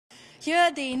Here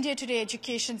at the India Today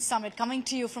Education Summit, coming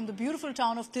to you from the beautiful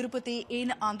town of Tirupati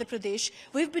in Andhra Pradesh,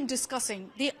 we've been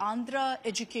discussing the Andhra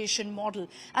education model.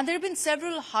 And there have been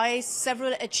several highs,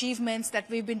 several achievements that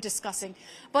we've been discussing.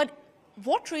 But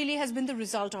what really has been the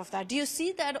result of that? Do you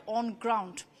see that on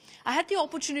ground? I had the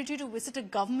opportunity to visit a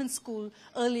government school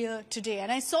earlier today,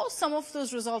 and I saw some of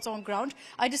those results on ground.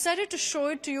 I decided to show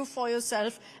it to you for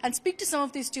yourself and speak to some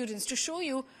of these students to show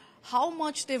you how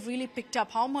much they've really picked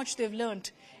up, how much they've learned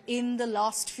in the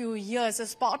last few years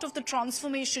as part of the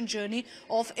transformation journey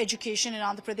of education in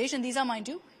Andhra Pradesh. And these are, mind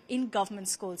you, in government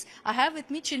schools. I have with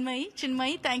me Chinmayi.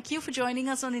 Chinmayi, thank you for joining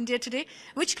us on India Today.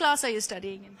 Which class are you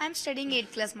studying in? I'm studying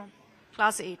 8th class, ma'am.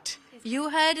 Class 8. Yes. You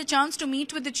had a chance to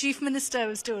meet with the Chief Minister, I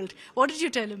was told. What did you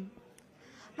tell him?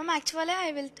 Ma'am, actually,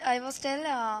 I was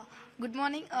tell good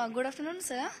morning, good afternoon,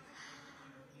 sir.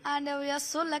 And we are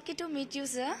so lucky to meet you,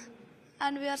 sir.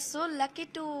 And we are so lucky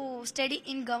to study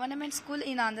in government school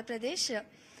in Andhra Pradesh.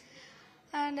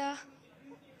 And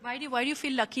why do you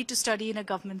feel lucky to study in a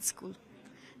government school?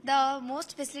 The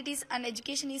most facilities and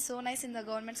education is so nice in the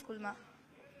government school, ma'am.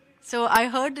 So I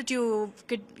heard that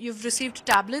you've received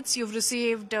tablets, you've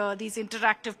received these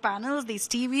interactive panels, these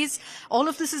TVs. All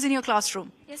of this is in your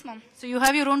classroom? Yes, ma'am. So you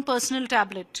have your own personal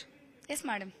tablet? Yes,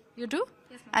 madam. You do?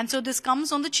 Yes, ma'am. And so this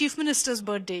comes on the Chief Minister's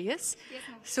birthday, yes? Yes,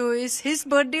 ma'am. So is his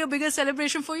birthday a bigger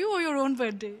celebration for you or your own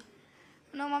birthday?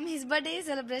 No, ma'am, his birthday is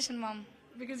celebration, ma'am.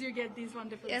 Because you get these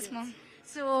wonderful Yes, gifts. ma'am.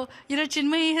 So,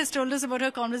 Chinmayi has told us about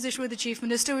her conversation with the Chief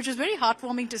Minister, which is very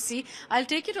heartwarming to see. I'll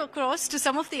take it across to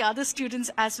some of the other students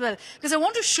as well, because I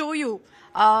want to show you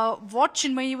what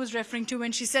Chinmayi was referring to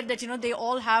when she said that, they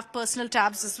all have personal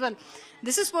tabs as well.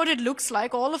 This is what it looks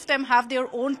like. All of them have their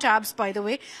own tabs, by the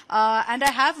way. And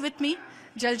I have with me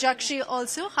Jaljakshi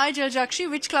also. Hi, Jaljakshi.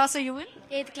 Which class are you in?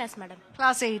 8th class, madam.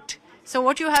 Class 8. So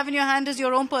what you have in your hand is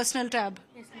your own personal tab.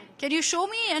 Yes, madam. Can you show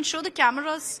me and show the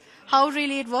cameras how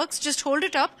really it works? Just hold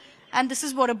it up. And this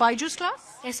is what, a Byju's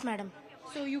class? Yes, madam.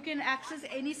 So you can access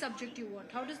any subject you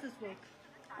want. How does this work?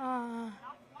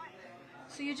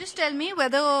 So you just tell me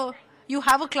whether you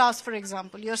have a class, for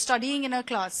example. You're studying in a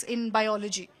class in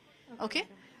biology. Okay?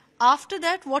 After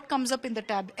that, what comes up in the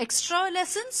tab? Extra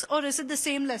lessons or is it the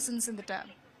same lessons in the tab?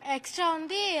 Extra on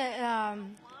the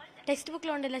textbook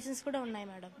lo unde lessons kuda unnai,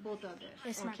 madam. Both are there.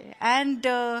 Yes, madam. Okay.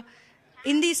 And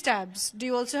in these tabs, do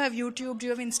you also have YouTube? Do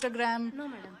you have Instagram? No,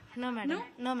 madam. No, madam. No?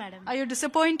 No, madam. Are you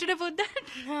disappointed about that?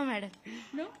 No, madam.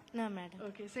 No? No, madam.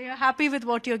 Okay, so you're happy with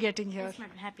what you're getting here? Yes,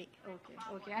 madam. Happy.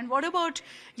 Okay. And what about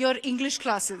your English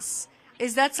classes?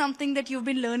 Is that something that you've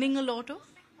been learning a lot of?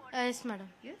 Yes, madam.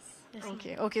 Yes. Yes,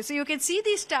 Okay. So you can see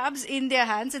these tabs in their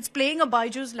hands. It's playing a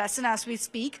Byju's lesson as we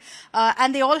speak.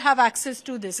 And they all have access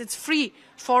to this. It's free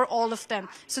for all of them.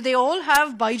 So they all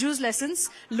have Byju's lessons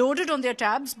loaded on their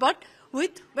tabs, but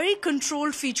with very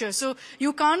controlled features. So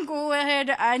you can't go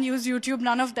ahead and use YouTube,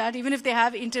 none of that. Even if they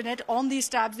have internet on these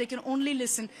tabs, they can only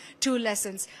listen to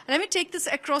lessons. Let me take this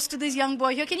across to this young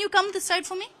boy here. Can you come this side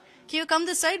for me? Can you come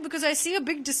this side? Because I see a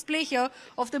big display here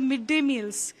of the midday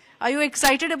meals. Are you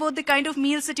excited about the kind of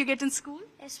meals that you get in school?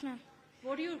 Yes, ma'am.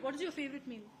 What is your favorite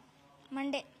meal?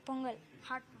 Monday, Pongal.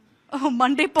 Hot Oh,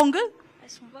 Monday Pongal?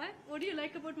 Yes, ma'am. Why? What do you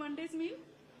like about Monday's meal?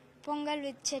 Pongal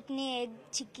with chutney, egg,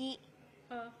 chikki.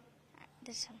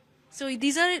 That's all. So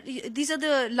these are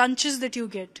the lunches that you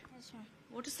get. Yes, ma'am.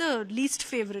 What is the least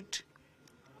favorite?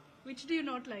 Which do you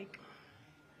not like?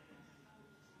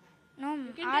 No,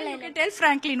 You all can tell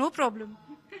frankly, no problem.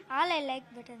 I like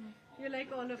better, ma'am. You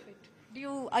like all of it.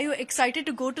 Are you excited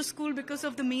to go to school because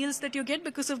of the meals that you get,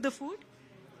 because of the food?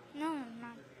 No,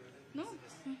 not. No?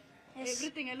 Yes.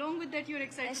 Everything. Along with that, you're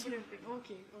excited Yes, for everything.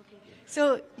 Okay.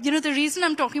 So, the reason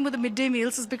I'm talking about the midday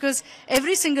meals is because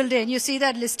every single day, and you see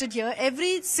that listed here,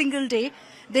 every single day,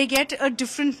 they get a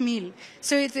different meal.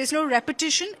 So there's no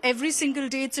repetition. Every single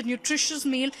day, it's a nutritious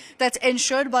meal that's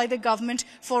ensured by the government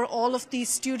for all of these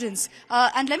students.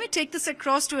 And let me take this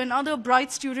across to another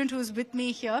bright student who's with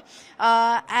me here.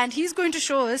 And he's going to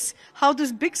show us how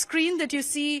this big screen that you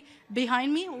see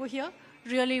behind me over here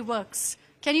really works.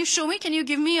 Can you show me? Can you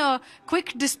give me a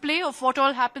quick display of what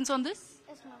all happens on this?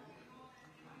 Yes, ma'am.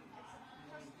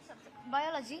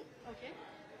 Biology. Okay.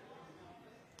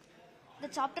 The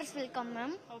chapters will come,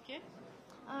 ma'am. Okay.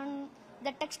 And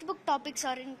the textbook topics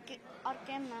are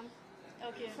came, ma'am.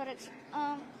 Okay. For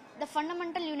the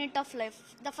fundamental unit of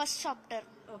life, the first chapter,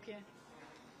 Okay.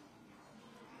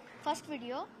 first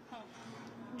video,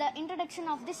 the introduction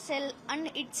of the cell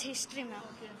and its history, ma'am.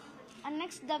 Okay. And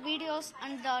next, the videos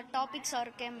and the topics are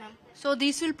came, ma'am. So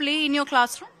these will play in your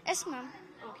classroom? Yes, ma'am.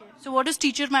 Okay. So what does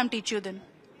teacher ma'am teach you then?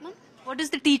 Ma'am. What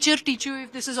does the teacher teach you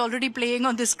if this is already playing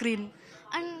on the screen?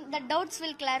 And the doubts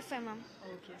will clarify, ma'am.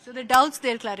 Okay. So the doubts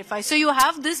they'll clarify. So you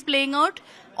have this playing out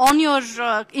on your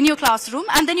in your classroom,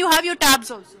 and then you have your tabs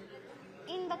also.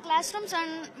 In the classrooms,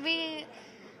 and we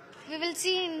will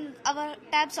see in our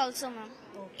tabs also, ma'am.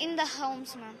 In the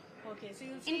homes, ma'am. Okay, so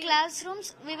In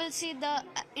classrooms, we will see the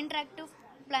interactive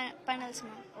panels,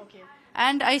 ma'am. Okay.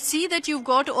 And I see that you've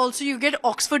got also, you get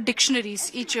Oxford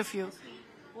dictionaries, each of you.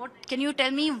 What can you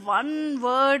tell me one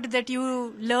word that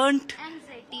you learnt?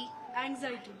 Anxiety.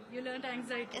 Anxiety. You learnt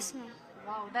anxiety. Yes, ma'am.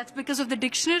 Wow, that's because of the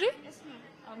dictionary? Yes,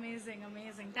 ma'am. Amazing,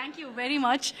 amazing. Thank you very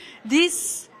much.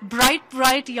 These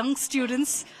bright young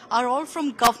students are all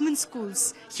from government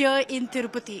schools here in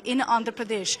Tirupati, in Andhra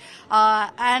Pradesh.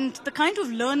 And the kind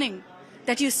of learning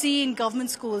that you see in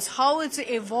government schools, how it's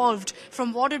evolved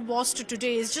from what it was to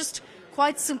today is just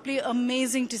quite simply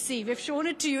amazing to see. We've shown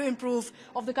it to you in proof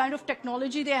of the kind of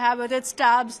technology they have, whether it's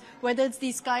tabs, whether it's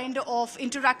these kind of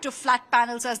interactive flat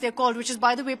panels as they're called, which is,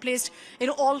 by the way, placed in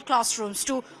all classrooms,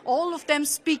 to all of them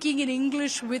speaking in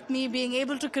English with me, being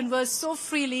able to converse so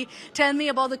freely, tell me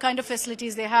about the kind of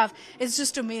facilities they have. It's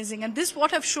just amazing. And this,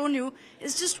 what I've shown you,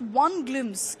 is just one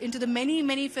glimpse into the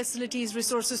many facilities,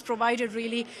 resources provided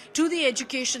really to the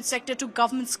education sector, to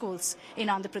government schools in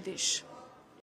Andhra Pradesh.